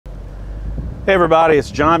Hey everybody, it's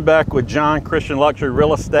John Beck with John Christian Luxury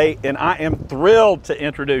Real Estate, and I am thrilled to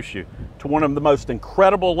introduce you to one of the most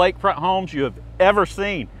incredible lakefront homes you have ever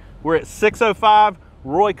seen. We're at 605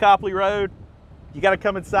 Roy Coppley Road. You got to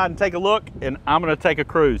come inside and take a look, and I'm going to take a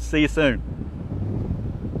cruise. See you soon.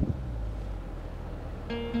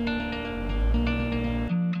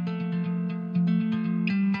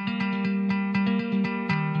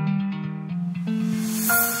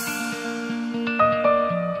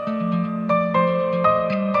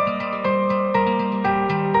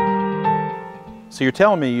 So you're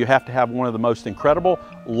telling me you have to have one of the most incredible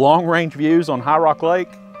long-range views on High Rock Lake?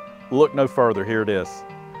 Look no further, here it is.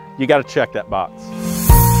 You got to check that box.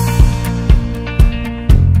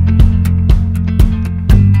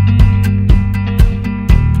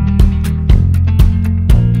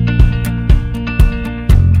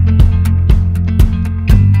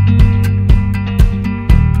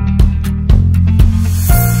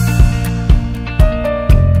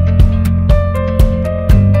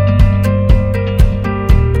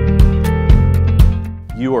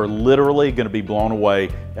 You are literally going to be blown away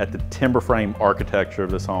at the timber frame architecture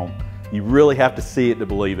of this home. You really have to see it to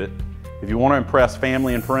believe it. If you want to impress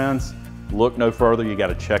family and friends, look no further. You got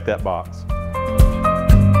to check that box.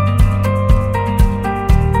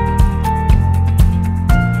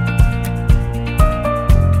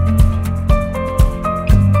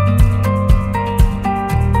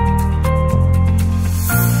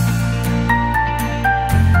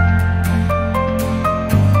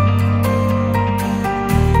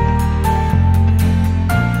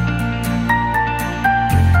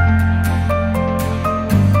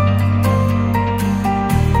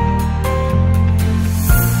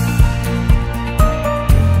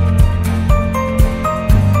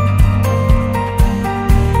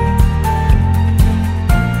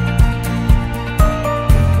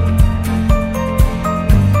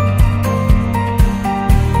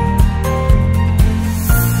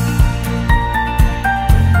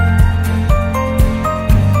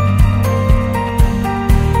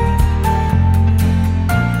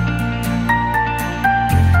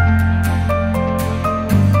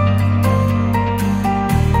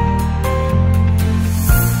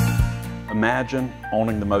 Imagine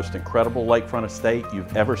owning the most incredible lakefront estate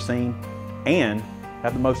you've ever seen and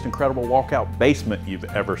have the most incredible walkout basement you've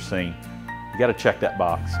ever seen. You got to check that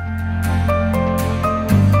box.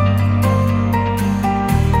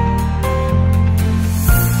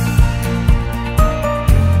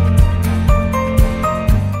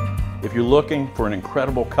 If you're looking for an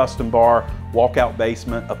incredible custom bar, walkout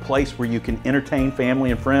basement, a place where you can entertain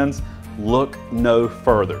family and friends, look no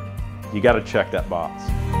further. You got to check that box.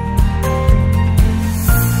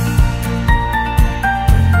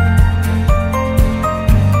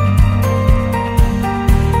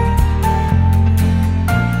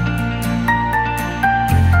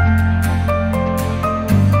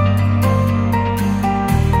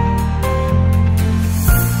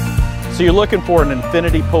 So you're looking for an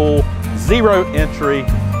infinity pool, zero entry,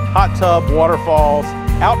 hot tub, waterfalls,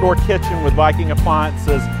 outdoor kitchen with Viking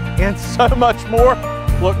appliances, and so much more.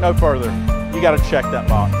 Look no further. You got to check that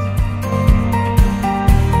box.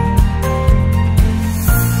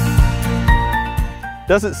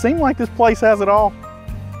 Does it seem like this place has it all?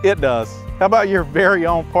 It does. How about your very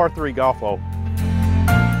own par 3 golf hole?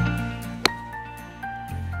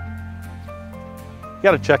 You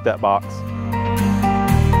got to check that box.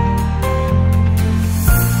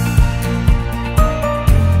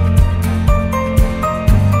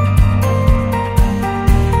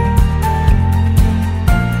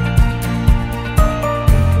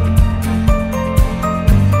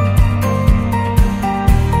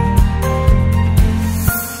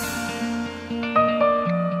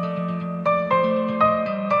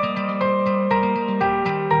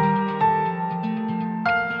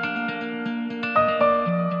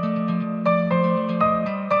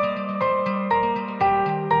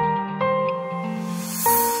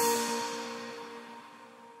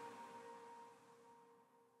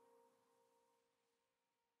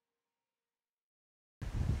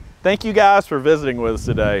 Thank you guys for visiting with us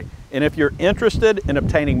today. And if you're interested in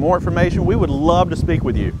obtaining more information, we would love to speak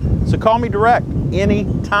with you. So call me direct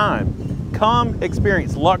anytime. Come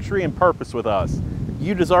experience luxury and purpose with us.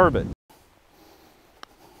 You deserve it.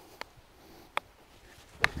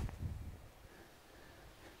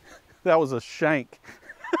 That was a shank.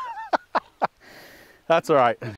 That's all right.